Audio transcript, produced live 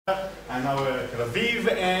I'm now at Tel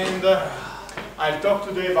Aviv, and I'll talk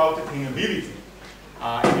today about attainability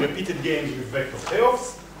in repeated games with vector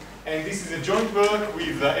payoffs. And this is a joint work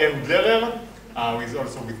with Ehud Lerer, who is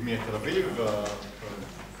also with me at Tel Aviv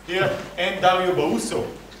here, and Dario Bauso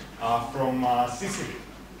from Sicily.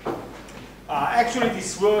 Actually,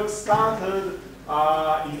 this work started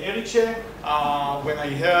in Erice when I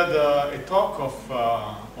heard a talk of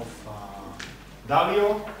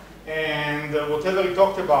Dario. And whatever he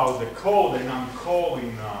talked about, the core, dynamic core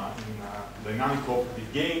in dynamic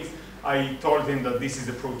cooperative games, I told him that this is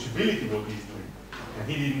approachability, what he's doing. And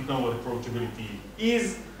he didn't know what approachability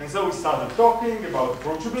is. And so we started talking about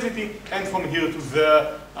approachability. And from here to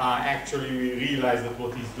there, actually we realized that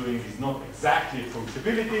what he's doing is not exactly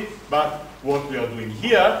approachability, but what we are doing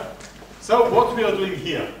here. So what we are doing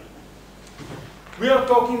here, we are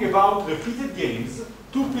talking about repeated games,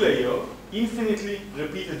 two-player, infinitely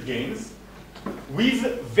repeated games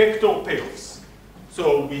with vector payoffs.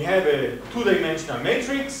 So we have a two-dimensional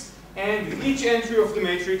matrix, and in each entry of the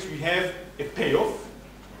matrix we have a payoff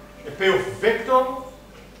vector,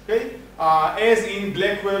 okay, as in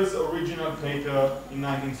Blackwell's original paper in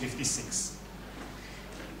 1956.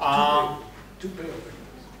 Two payoff vectors?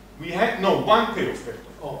 We had, no, one payoff vector.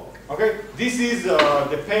 Oh, okay. This is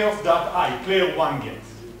the payoff that player 1 gets.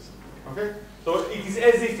 Okay? So it is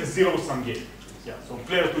as if a zero-sum game. Yeah, so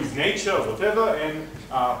player 2 is nature, whatever, and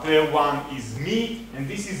player 1 is me, and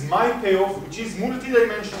this is my payoff, which is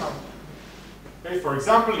multidimensional. Okay, for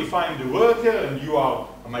example, if I'm the worker and you are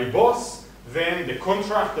my boss, then the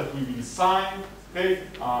contract that we will sign, okay,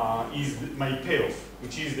 is my payoff,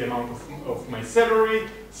 which is the amount of my salary,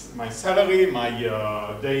 my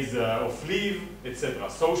days of leave, etc.,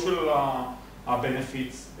 social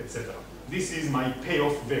benefits, etc. This is my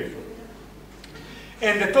payoff vector.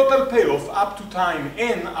 And the total payoff up to time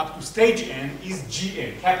n, up to stage n, is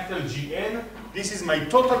Gn, capital Gn. This is my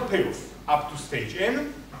total payoff up to stage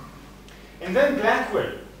n. And then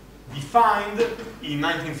Blackwell defined in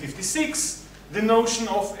 1956 the notion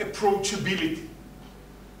of approachability.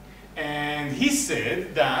 And he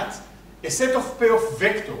said that a set of payoff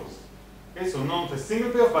vectors, okay, so not a single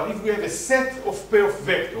payoff, but if we have a set of payoff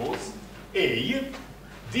vectors, A,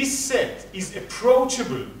 this set is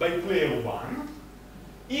approachable by player 1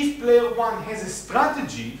 if player 1 has a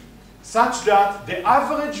strategy such that the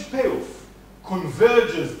average payoff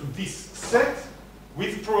converges to this set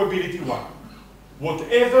with probability 1,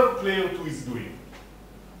 whatever player 2 is doing.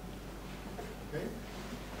 Okay?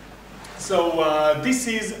 So this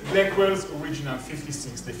is Blackwell's original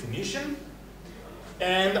 56 definition.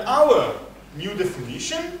 And our new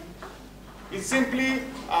definition is simply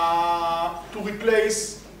to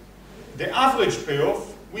replace the average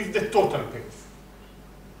payoff with the total payoff.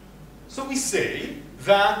 So we say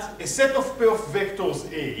that a set of payoff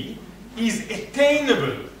vectors A is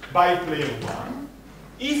attainable by player 1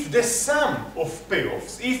 if the sum of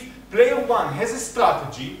payoffs, if player 1 has a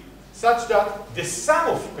strategy such that the sum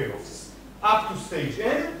of payoffs up to stage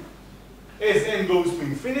n, as n goes to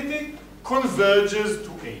infinity, converges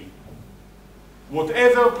to A,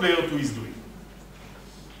 whatever player 2 is doing.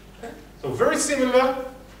 Okay? So very similar,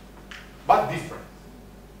 but different.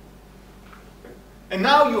 And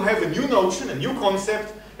now you have a new notion, a new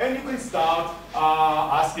concept, and you can start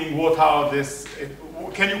asking what are this,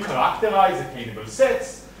 can you characterize attainable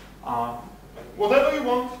sets, whatever you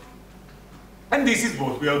want. And this is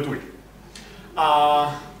what we are doing.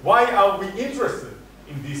 Why are we interested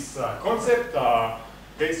in this concept?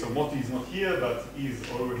 Okay, so Moti is not here, but he's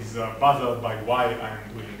always bothered by why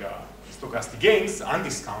I'm doing stochastic games,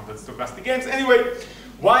 undiscounted stochastic games. Anyway,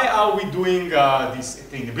 why are we doing this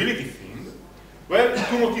attainability thing? Well,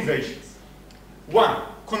 two motivations. One,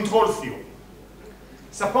 control theory.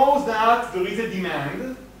 Suppose that there is a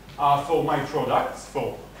demand for my products,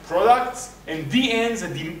 and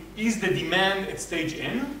Dn is the demand at stage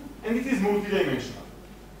n, and it is multidimensional.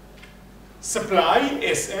 Supply,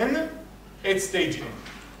 Sn, at stage n.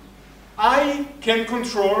 I can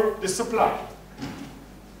control the supply.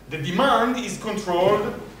 The demand is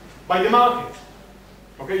controlled by the market.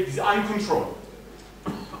 Okay, it is uncontrolled.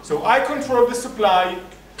 So I control the supply,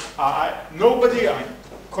 nobody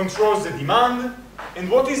controls the demand, and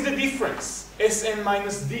what is the difference? Sn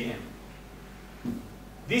minus Dn.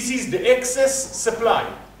 This is the excess supply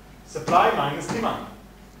minus demand.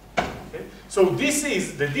 Okay? So this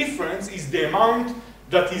is, the difference is the amount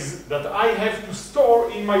that I have to store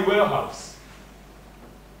in my warehouse.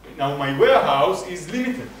 Now my warehouse is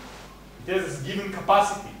limited. It has a given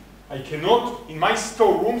capacity. I cannot, in my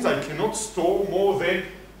storerooms, I cannot store more than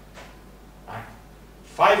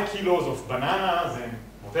 5 kilos of bananas and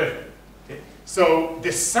whatever. Okay? So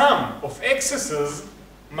the sum of excesses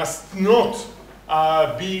must not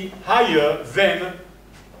be higher than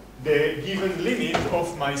the given limit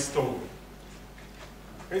of my story.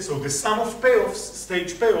 Okay, so the sum of payoffs,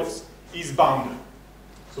 stage payoffs, is bounded.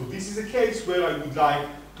 So this is a case where I would like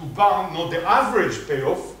to bound not the average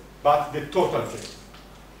payoff, but the total payoff.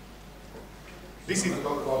 This is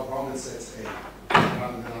talk about bounded sets A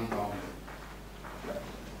rather than unbounded.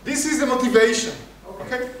 This is the motivation,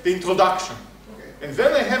 okay? The introduction. Okay. And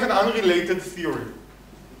then I have an unrelated theory.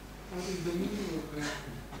 What is the meaning of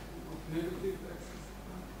negative axis?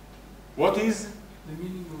 What is? The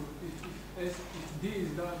meaning of if D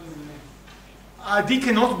is larger than S. D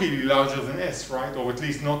cannot be larger than S, right? Or at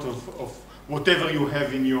least not of whatever you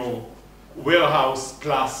have in your warehouse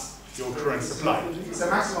plus your current supply. It's a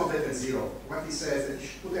maximum of that at 0. What he says that you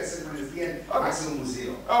should put S minus D and maximum with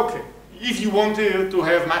 0. Okay. If you want to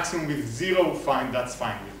have maximum with 0, fine, that's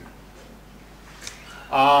fine with me.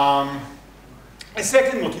 A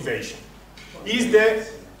second motivation is the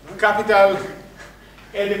capital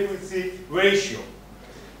adequacy ratio.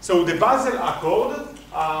 So the Basel Accord,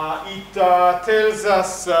 it tells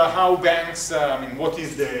us how banks, what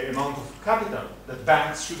is the amount of capital that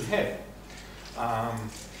banks should have.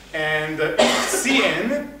 And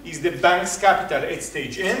Cn is the bank's capital at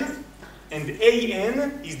stage n, and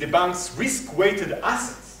An is the bank's risk-weighted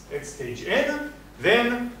assets at stage n.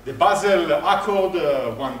 Then the Basel Accord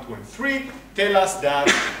 1, 2, and 3 tell us that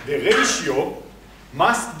the ratio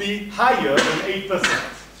must be higher than 8%.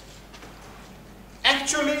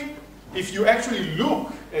 Actually, if you actually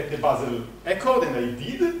look at the Basel Accord, and I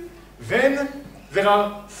did, then there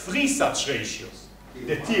are 3 such ratios.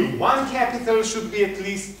 The tier 1 capital should be at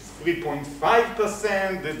least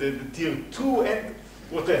 3.5%, the tier 2, and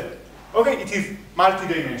whatever. Okay, it is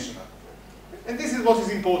multidimensional. And this is what is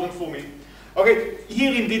important for me. Okay,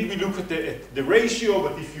 here indeed we look at the ratio,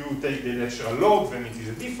 but if you take the natural log, then it is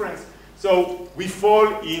a difference. So we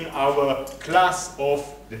fall in our class of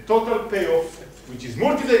the total payoff, which is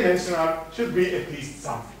multidimensional, should be at least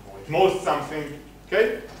something, or at most something,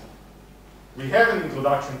 okay? We have an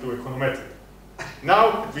introduction to econometric.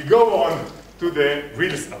 Now we go on to the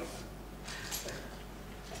real stuff.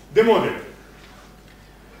 The model.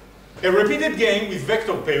 A repeated game with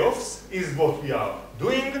vector payoffs is what we are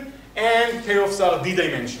doing, and payoffs are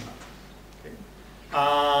d-dimensional. Okay.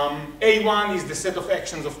 A1 is the set of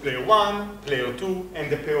actions of player 1, player 2, and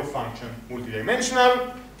the payoff function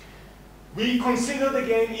multidimensional. We consider the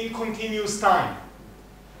game in continuous time.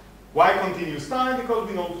 Why continuous time? Because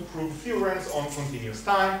we know to prove theorems on continuous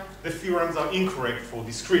time. The theorems are incorrect for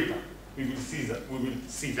discrete time. We will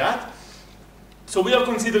see that. So we are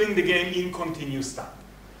considering the game in continuous time.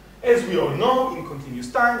 As we all know, in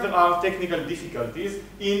continuous time, there are technical difficulties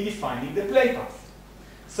in defining the play path.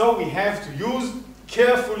 So we have to use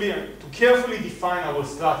carefully define our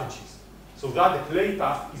strategies so that the play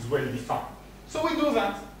path is well defined. So we do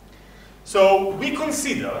that. So we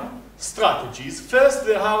consider strategies. First,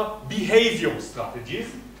 there are behavior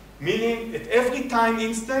strategies, meaning at every time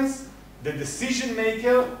instance, the decision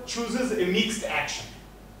maker chooses a mixed action,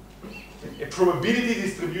 a probability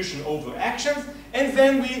distribution over actions, and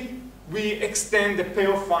then we extend the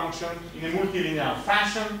payoff function in a multilinear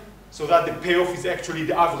fashion so that the payoff is actually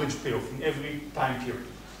the average payoff in every time period.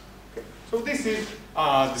 Okay. So this is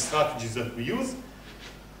the strategies that we use.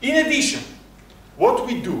 In addition, what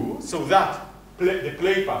we do so that the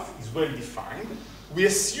play path is well defined, we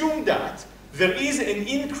assume that there is an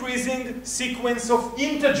increasing sequence of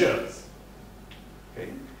integers, okay,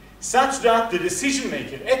 such that the decision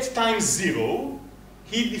maker at time 0,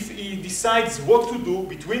 he decides what to do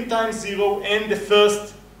between time 0 and the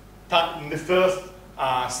first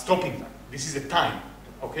stopping time. This is a time,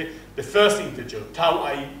 okay? The first integer, tau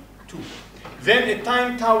I2. Then at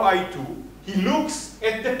time tau I2, he looks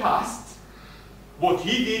at the past, what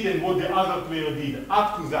he did and what the other player did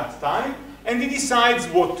up to that time, and he decides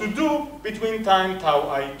what to do between time tau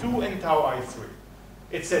I2 and tau I3,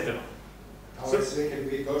 etc. Tau I3 can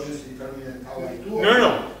be endogenously determined tau I2?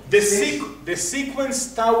 No. The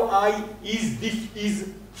sequence tau I is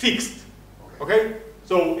fixed. Okay?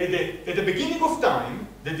 So at the beginning of time,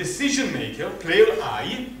 the decision maker, player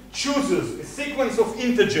I, chooses a sequence of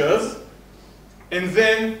integers, and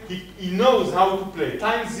then he knows how to play.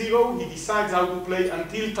 Time 0, he decides how to play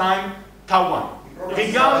until time tau 1.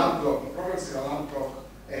 He programs an alarm clock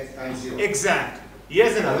at time 0. Exactly. He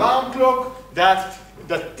has an alarm clock that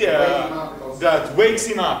wakes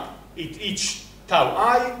him up at each tau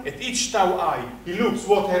I. At each tau I, he looks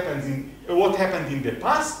what happened in the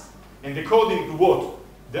past, and according to what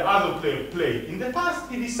the other player played in the past,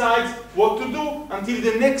 he decides what to do until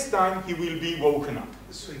the next time he will be woken up.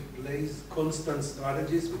 So he plays constant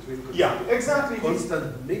strategies between Yeah, exactly.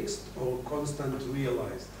 constant mixed or constant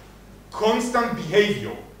realized. Constant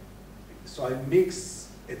behavior. So I mix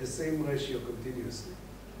at the same ratio continuously.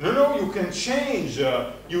 No, you can change.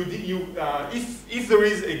 If there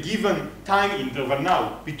is a given time interval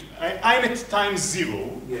now, I'm at time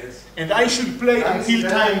 0, Yes. and I should play until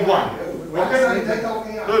time 1. Okay?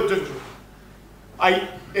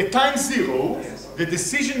 At time 0, Yes. the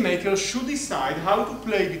decision maker should decide how to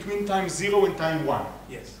play between time 0 and time 1.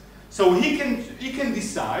 Yes. So he can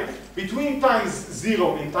decide between times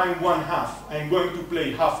 0 and time 1/2, I'm going to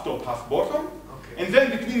play half top, half bottom. Okay. And then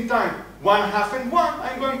between time 1/2 and 1,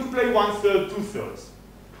 I'm going to play 1/3, 2/3.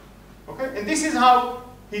 Okay? And this is how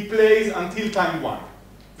he plays until time 1.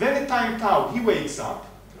 Then at time tau, he wakes up,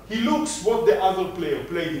 he looks what the other player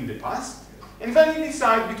played in the past, and then he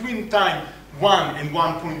decides between time 1 and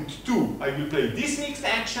 1.2, I will play this mixed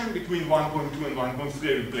action, between 1.2 and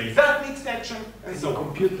 1.3, I will play that mixed action, and so on.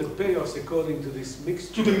 Compute the payoffs according to this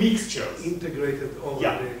mixture. To the mixtures. Integrated over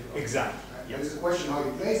Yeah, the... exactly. There's a question how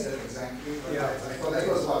you place it exactly. But Yeah. I thought that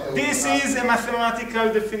was what This is a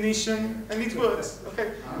mathematical definition, and it works. Okay.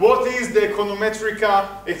 What is the econometrica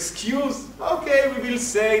excuse? Okay, we will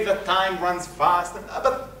say that time runs fast,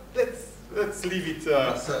 but let's leave it.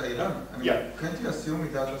 Eilon, I mean, yeah. can't you assume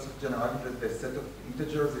without loss of generality that the set of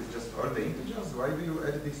integers is just all the integers? Why do you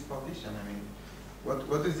add this partition? I mean,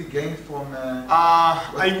 what does he gain from?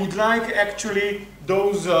 I would like actually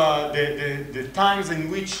those the times in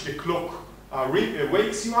which the clock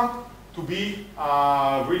wakes you up to be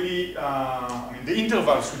really. I mean, the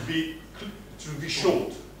interval should be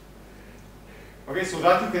short. Okay, so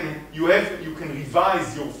that you can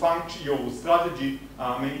revise your function, your strategy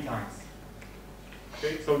many times.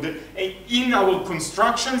 Okay, so in our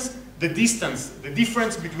constructions, the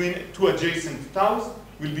difference between two adjacent taus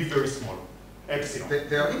will be very small, epsilon.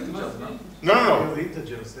 They are integers, no? No. The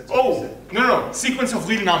integers, that's what you Oh, said. no. Sequence of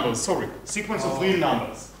real numbers. Sorry, sequence of real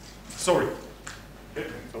numbers. Sorry. Okay,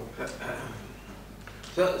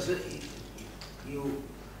 So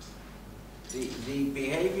the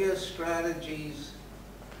behavior strategies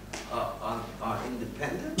are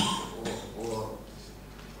independent, or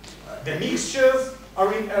the mixtures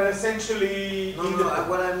are essentially. no.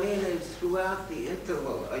 What I mean is throughout the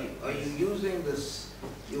interval, are you using this?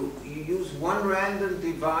 You use one random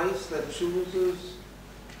device that chooses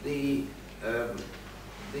the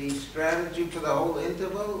strategy for the whole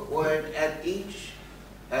interval, or at each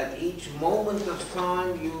moment of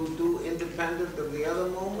time you do independent of the other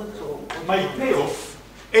moments, or My payoff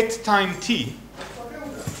at time t.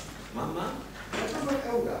 Mama?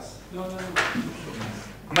 No.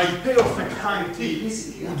 My payoff at time t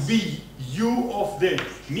would be u of the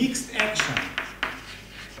mixed action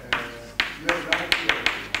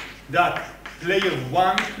that player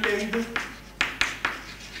 1 played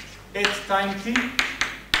at time t,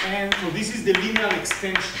 and so this is the linear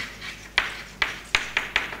extension.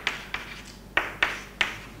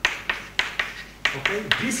 Okay,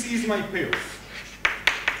 this is my payoff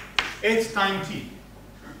at time t.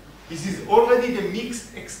 This is already the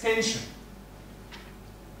mixed extension.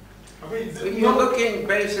 Okay, So you're looking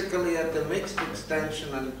basically at the mixed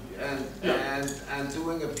extension and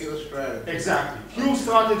doing a pure strategy. exactly. Pure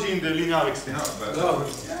strategy in the linear extension. No,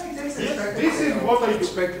 Yes, this is what I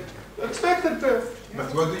expected. expected payoff.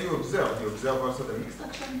 But what do you observe? You observe also the mixed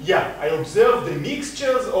action? Yeah, I observe the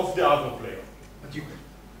mixtures of the other player. But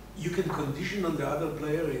you can condition on the other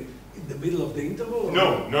player in the middle of the interval? or-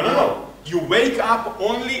 No. You wake up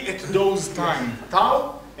only at those times,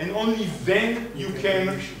 tau, and only then you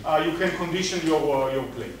can condition your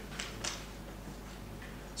play.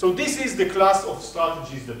 So this is the class of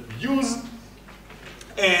strategies that we use,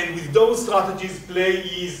 and with those strategies, play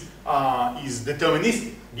is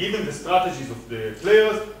deterministic. Given the strategies of the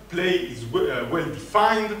players, play is well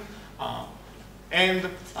defined, and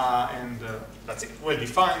that's it. Well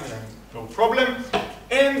defined and no problem.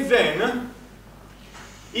 And then,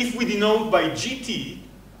 if we denote by gt,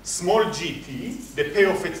 small gt, the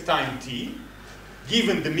payoff at time t,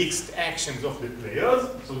 given the mixed actions of the players,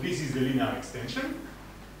 so this is the linear extension,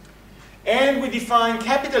 and we define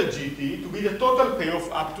capital GT to be the total payoff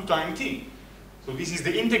up to time t. So this is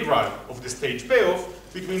the integral of the stage payoff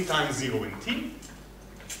between time 0 and t.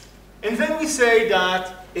 And then we say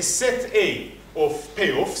that a set A of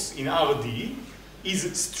payoffs in RD is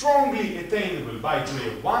strongly attainable by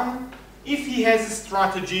player 1 if he has a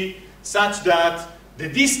strategy such that the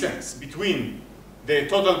distance between the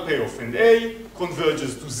total payoff and A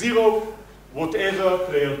converges to 0, whatever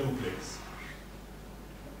player 2 plays.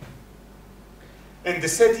 and the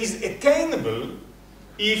set is attainable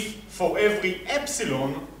if for every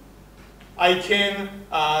epsilon I can,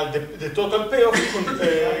 the total payoff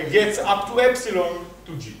gets up to epsilon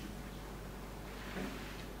to G.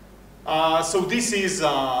 So this is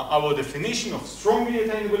our definition of strongly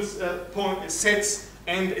attainable sets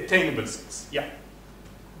and attainable sets. Yeah.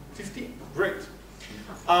 15, great.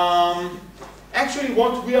 Actually,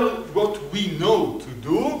 what we know to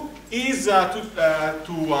do is and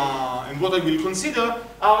what I will consider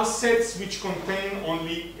are sets which contain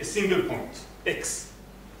only a single point, x.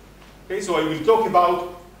 Okay, so I will talk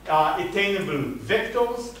about attainable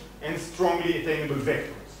vectors and strongly attainable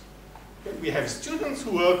vectors. Okay, we have students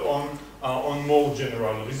who work on more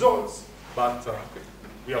general results, but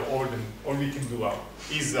we are old and all we can do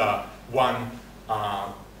is one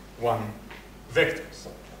vector.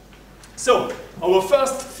 So our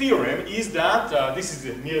first theorem is that, this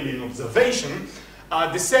is merely an observation,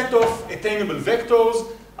 the set of attainable vectors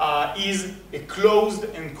is a closed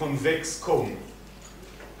and convex cone.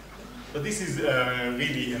 But this is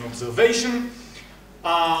really an observation.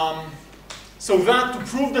 So that to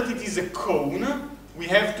prove that it is a cone, we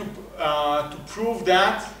have to prove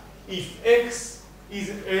that if x is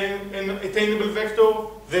an attainable vector,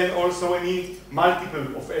 then also any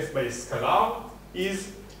multiple of f by a scalar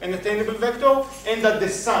is an attainable vector, and that the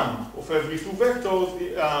sum of every two vectors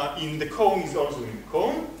in the cone is also in the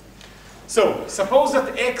cone. So suppose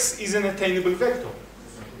that x is an attainable vector.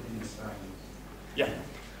 Yeah.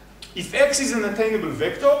 If x is an attainable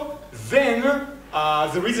vector, then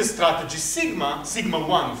there is a strategy sigma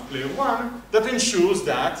 1 of player 1 that ensures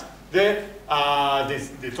that the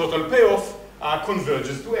total payoff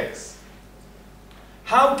converges to x.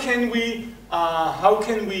 How can we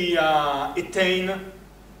attain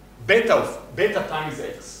beta times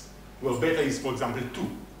x? Well, beta is, for example, 2.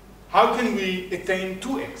 How can we attain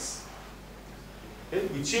 2x? Okay?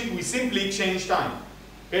 We simply change time.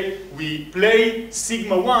 Okay? We play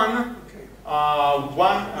sigma 1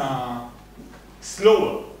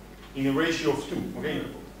 slower in a ratio of 2. Okay?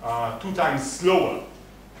 2 times slower.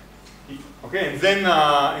 Okay, and then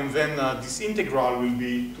this integral will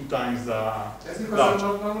be 2 times That's because larger.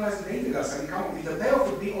 you're not normalizing the integrals. I mean, come on, if the payoff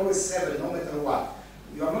would be always 7, no matter what,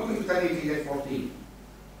 you are not going to tell me you can get 14.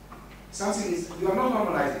 Something is, you are not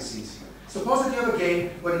normalizing things. Suppose that you have a game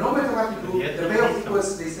where no matter what you do, the payoff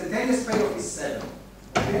equals, the instantaneous payoff is 7.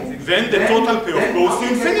 Okay? Then the total payoff goes to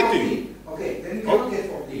infinity. Okay, then you cannot get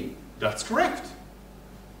 14. That's correct.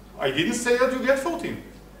 I didn't say that you get 14.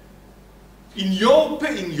 In your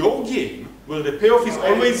game, where the payoff is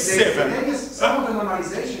always 7, some of the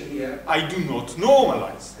normalization here. I do not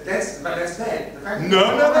normalize. But that's bad. The fact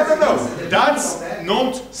No. that That's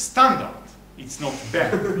not standard. It's not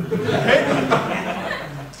bad. Okay?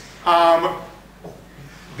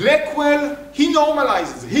 Blackwell, he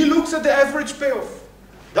normalizes. He looks at the average payoff.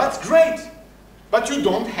 That's great. But you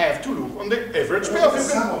don't have to look on the average payoff. The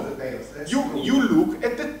sum of the payoffs. You look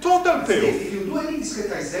at the total payoff. If you do any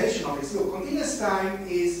discretization of this, look, continuous time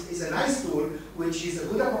is a nice tool, which is a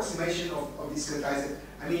good approximation of discretizing.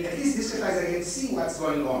 I mean, at least discretizer can see what's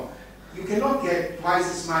going on. You cannot get twice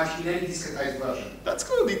as much in any discretized version. That's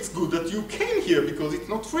good. It's good that you came here because it's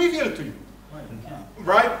not trivial to you.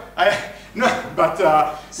 Right?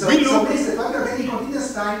 So this, the fact that any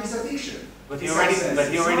continuous time is a fiction. But he already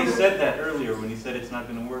said that earlier when he said it's not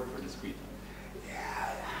going to work for discrete time.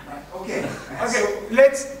 Yeah, okay.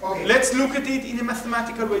 Okay, let's look at it in a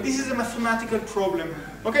mathematical way. This is a mathematical problem.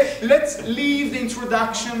 Okay, let's leave the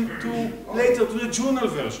introduction to later to the journal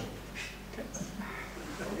version. Okay.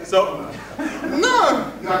 So,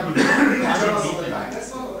 no.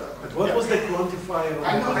 But what was the quantifier?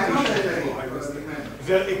 I know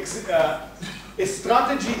A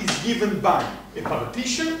strategy is given by a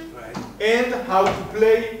partition, Right. and how to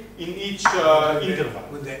play in each interval.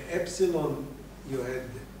 With the epsilon, you had,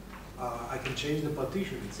 I can change the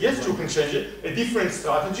partition. Yes, you can change it. A different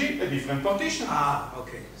strategy, a different partition. Ah,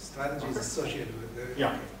 okay. Strategy is associated with the.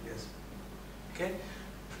 Yeah. Okay, yes. Okay.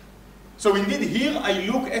 So indeed, here I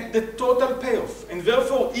look at the total payoff, and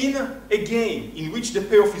therefore, in a game in which the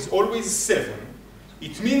payoff is always 7,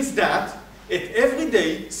 it means that at every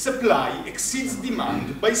day supply exceeds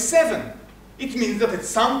demand by 7. It means that at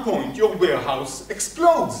some point your warehouse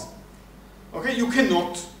explodes. Okay, you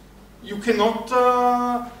cannot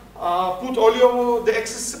put all the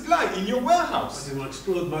excess supply in your warehouse. But it will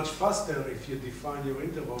explode much faster if you define your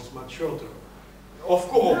intervals much shorter. Of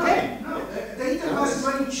course, okay. No, the interval is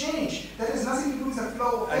when you change. That has nothing to do with the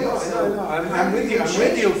flow of I know, payoffs. I know. I'm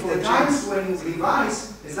with you for the a times when you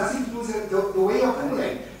revise has nothing to do with the way you're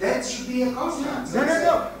calculating. That should be a constant.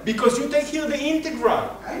 No. Because you take here the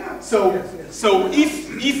integral. I know. So, Yes. so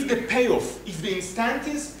if the payoff, if the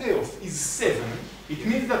instantaneous payoff is 7, it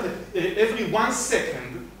means that every 1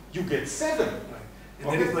 second you get 7. Right.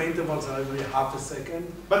 And then if my intervals are every half a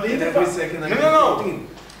second, But the and interval, every second I no, get no, 14.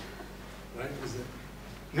 Right? Is it?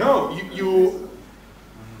 no,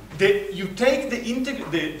 you take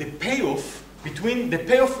the payoff between the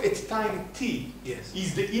payoff at time t Yes.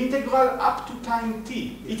 is the integral up to time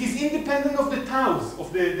t. It is independent of the taus,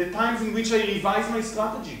 of the times in which I revise my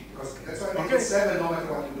strategy. Because that's why I make Okay. it 7 no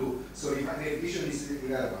matter what you do. So if the addition is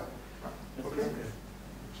irrelevant. Okay.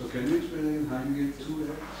 So can you explain how you get 2x?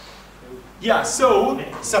 Yeah, so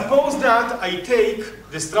suppose that I take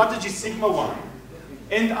the strategy sigma 1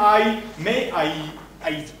 and I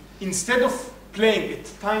instead of playing at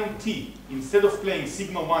time t, instead of playing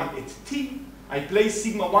sigma 1 at t, I play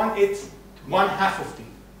sigma 1 at 1/2 of t.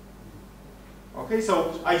 Okay,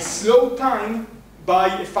 so I slow time by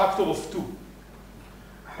a factor of 2.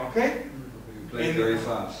 Okay? You play And- very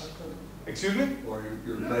fast. Excuse me? Or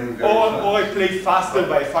you're playing very Or I fast. play faster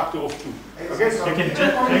by a factor of 2. Okay, so You can the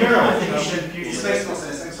just point play of around. definition, it makes no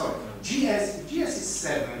sense. I'm sorry. If GS is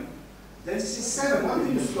 7, then this is 7. What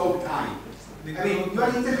do you slow time? I mean, you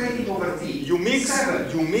are integrating over t. you mix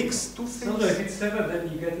 7. two things. No, if it's 7, then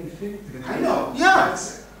you get infinity. I know. Yeah.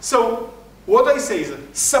 So what I say is,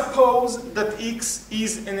 suppose that x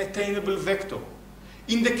is an attainable vector.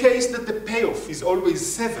 In the case that the payoff is always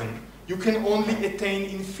 7, you can only attain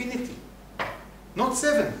infinity. Not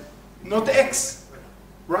 7, not x,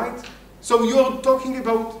 right? So you're talking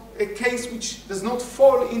about a case which does not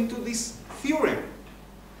fall into this theorem.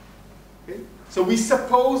 Okay? So we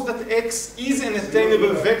suppose that x is an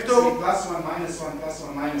attainable vector. +1, -1,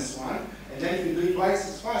 +1, -1. And then if you do it twice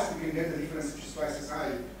as fast, you can get the difference which is twice as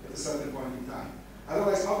high at a certain point in time.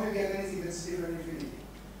 Otherwise, how do you get anything that's different infinity?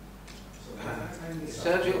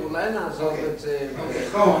 Sergio Ulena, so Okay. it's Okay,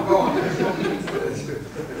 go on.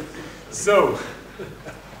 So,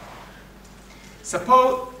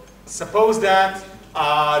 suppose that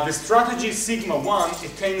the strategy sigma 1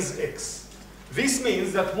 attains x. This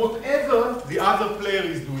means that whatever the other player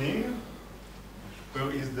is doing,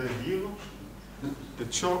 where is the here? The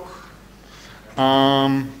chalk?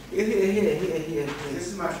 here. This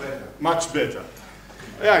is much better. Much better.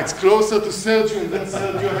 Yeah, it's closer to Sergio, and then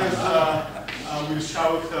Sergio has, will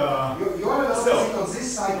shout. You are the opposite on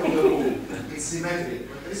this side of the room. It's symmetric.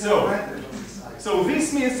 But there is no advantage on this side. So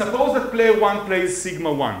this means, suppose that player 1 plays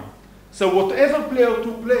sigma 1. So whatever player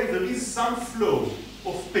 2 plays, there is some flow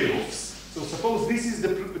of payoffs. So suppose this is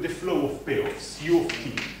the flow of payoffs, u of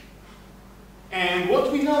t. And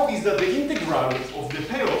what we know is that the integral of the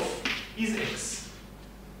payoff is x.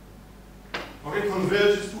 Okay,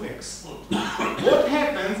 converges to x. What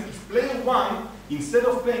happens if player 1, instead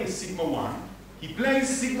of playing sigma 1, he plays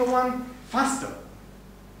sigma 1 faster,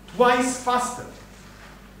 twice faster?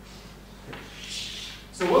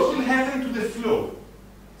 So what will happen to the flow?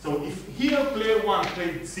 So if here player 1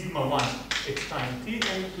 played sigma 1 at time t,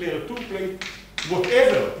 and player 2 played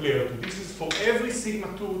whatever player 2. This is for every sigma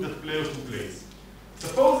 2 that player 2 plays.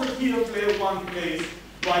 Suppose that here player 1 plays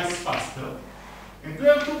twice faster, and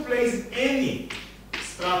player 2 plays any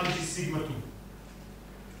strategy sigma 2.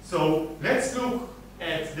 So let's look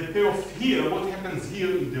at the payoff here, what happens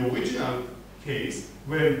here in the original case,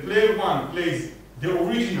 when player 1 plays the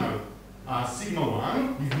original sigma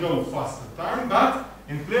 1 with no faster time,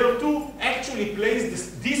 and player 2 actually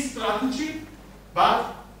plays this strategy,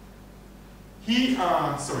 but he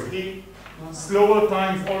slower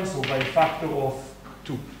times also by a factor of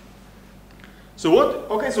 2. So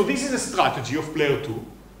so this is a strategy of player 2.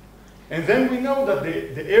 And then we know that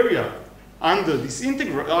the area under this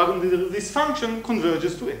integral, under this function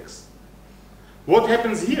converges to x. What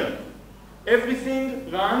happens here? Everything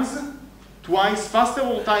runs twice faster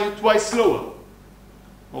or twice slower.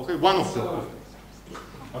 Okay, one of them.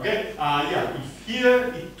 Okay, yeah, if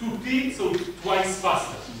here it's 2t, so it's twice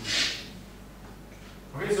faster.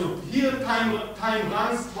 Okay, so here time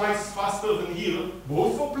runs twice faster than here,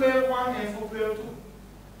 both for player 1 and for player 2.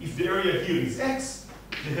 If the area here is x,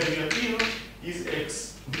 the area here is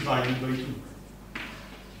x divided by 2.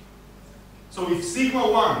 So if sigma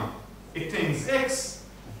 1 attains x,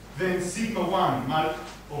 then sigma 1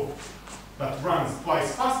 that runs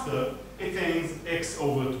twice faster attains x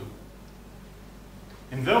over 2.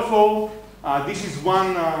 And therefore, this is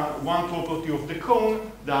one property of the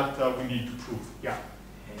cone that we need to prove. Yeah.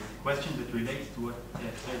 A question that relates to what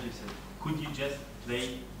Sergio said. Could you just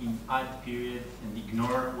play in odd periods and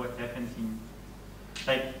ignore what happens in,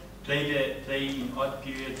 like play in odd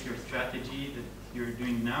periods your strategy that you're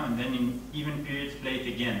doing now, and then in even periods play it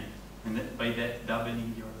again, and that, by that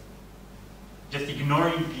doubling your, just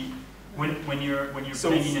ignoring the, when you're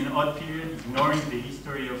playing in an odd period, ignoring the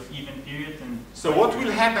history of even periods. And so what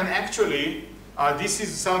will happen actually, this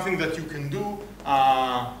is something that you can do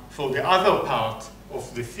for the other part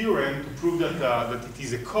of the theorem to prove that, that it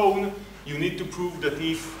is a cone. You need to prove that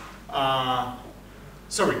if,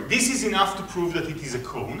 sorry, this is enough to prove that it is a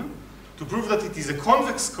cone. To prove that it is a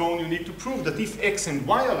convex cone, you need to prove that if x and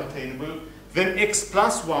y are attainable, then x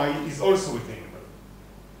plus y is also attainable.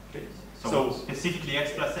 Okay? So specifically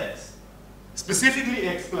x plus x. Specifically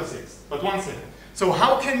x plus x. But one second. So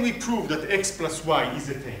how can we prove that x plus y is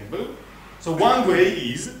attainable? So one way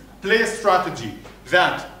is play a strategy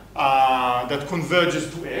that, that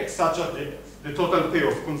converges to x, such that the total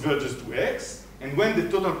payoff converges to x, and when the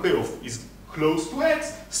total payoff is close to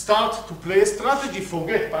x, start to play a strategy,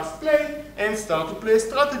 forget past play, and start to play a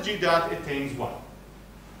strategy that attains y.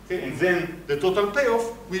 Okay? And then the total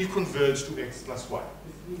payoff will converge to x plus y.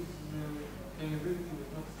 This means attainability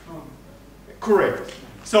is not strong. Correct.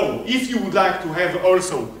 So if you would like to have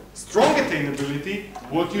also strong attainability,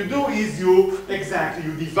 what you do is you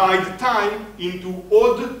divide time into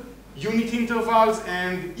odd unit intervals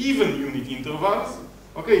and even unit intervals.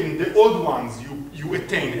 Okay, in the odd ones you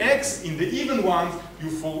attain x, in the even ones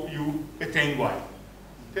you attain y.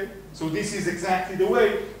 Okay, so this is exactly the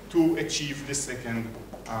way to achieve the second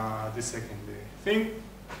thing.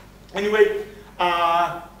 Anyway,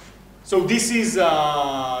 so this is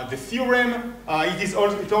the theorem. It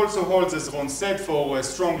also holds, as Ron said, for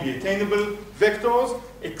strongly attainable vectors,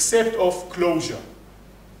 except of closure.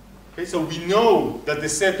 Okay, so we know that the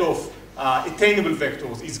set of attainable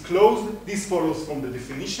vectors is closed. This follows from the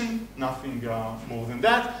definition, nothing more than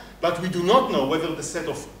that. But we do not know whether the set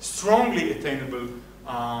of strongly attainable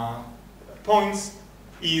points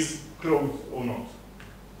is closed or not.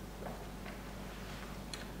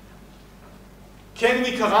 Can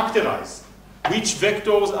we characterize which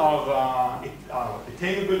vectors are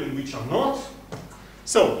attainable and which are not?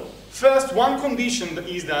 So, first, one condition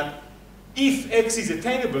is that if x is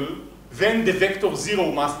attainable, then the vector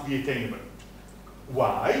 0 must be attainable.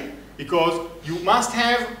 Why? Because you must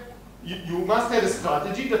have a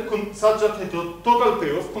strategy that such that the total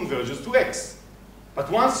payoff converges to x.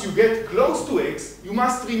 But once you get close to x, you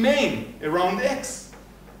must remain around x,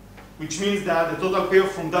 which means that the total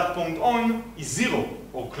payoff from that point on is 0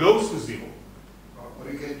 or close to 0.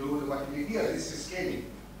 Or you can do what we did here. This is scaling.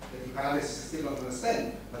 The paralysis still not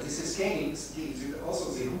understand, but this is scaling. Is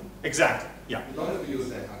also 0. Exactly. Yeah. You don't have to use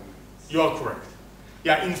that argument. You are correct.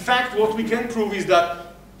 Yeah, in fact, what we can prove is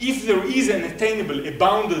that if there is an attainable, a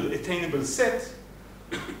bounded attainable set,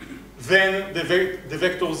 then the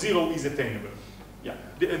vector 0 is attainable. Yeah,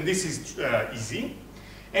 and this is easy.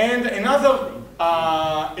 And another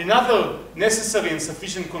necessary and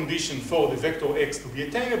sufficient condition for the vector x to be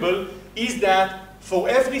attainable is that for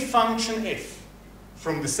every function f,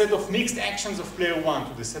 from the set of mixed actions of player 1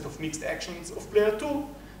 to the set of mixed actions of player 2,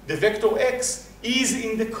 the vector x is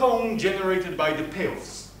in the cone generated by the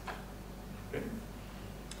payoffs. Okay?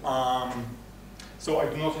 So I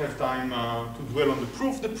do not have time to dwell on the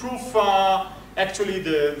proof. The proof, actually,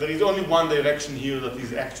 there is only one direction here that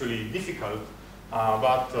is actually difficult,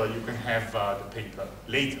 but you can have the paper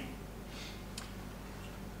later.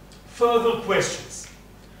 Further questions.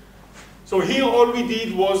 So here all we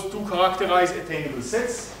did was to characterize attainable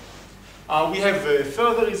sets. We have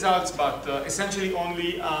further results, but essentially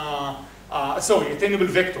only, attainable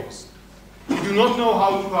vectors. We do not know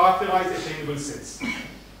how to characterize attainable sets.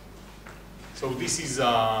 So this is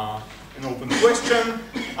an open question.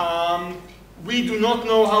 We do not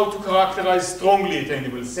know how to characterize strongly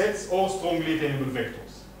attainable sets or strongly attainable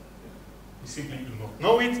vectors. We simply do not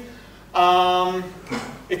know it.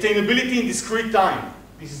 Attainability in discrete time.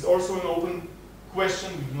 This is also an open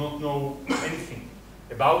question. We do not know anything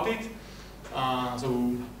about it.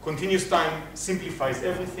 So continuous time simplifies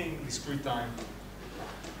everything. Discrete time,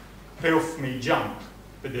 payoff may jump.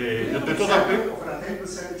 But the total payoff of an attainable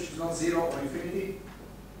set which is not 0 or infinity?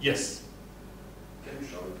 Yes. Can you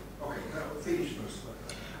show it? Okay, finish first.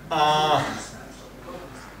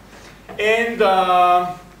 And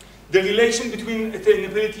the relation between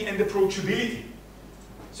attainability and approachability.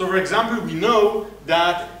 So for example, we know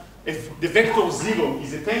that if the vector 0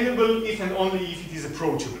 is attainable if and only if it is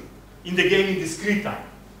approachable in the game in discrete time.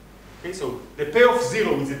 Okay, so the payoff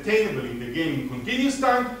 0 is attainable in the game in continuous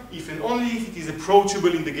time if and only if it is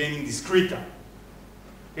approachable in the game in discrete time.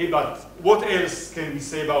 Okay, but what else can we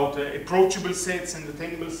say about approachable sets and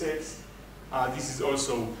attainable sets? This is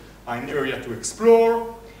also an area to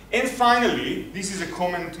explore. And finally, this is a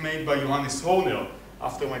comment made by Johannes Horner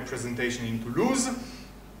after my presentation in Toulouse,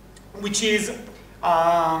 which is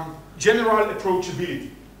general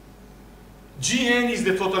approachability. Gn is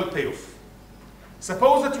the total payoff.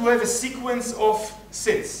 Suppose that you have a sequence of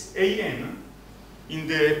sets, An, in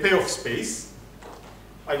the payoff space.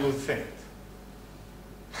 I will faint.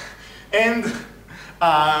 And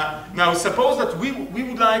now suppose that we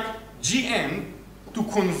would like Gn to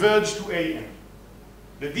converge to An.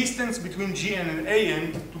 The distance between Gn and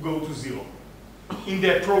An to go to 0. In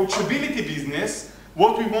the approachability business,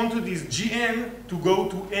 what we wanted is Gn to go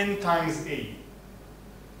to n times A.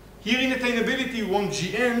 Here in attainability, we want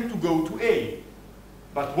Gn to go to A.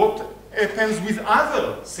 But what happens with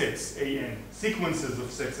other sets An, sequences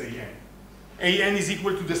of sets An? An is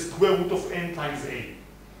equal to the square root of n times A,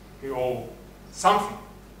 okay, or something.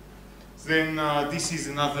 Then this is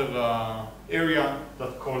another area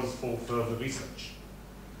that calls for further research.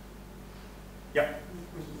 Yeah?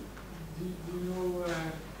 Do you know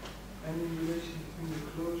any relation between the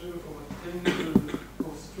closure of attainable,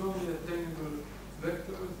 of strongly attainable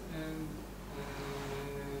vectors and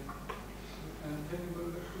unattainable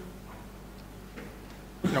vectors?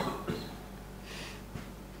 No.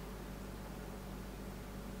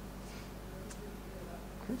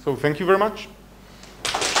 So thank you very much.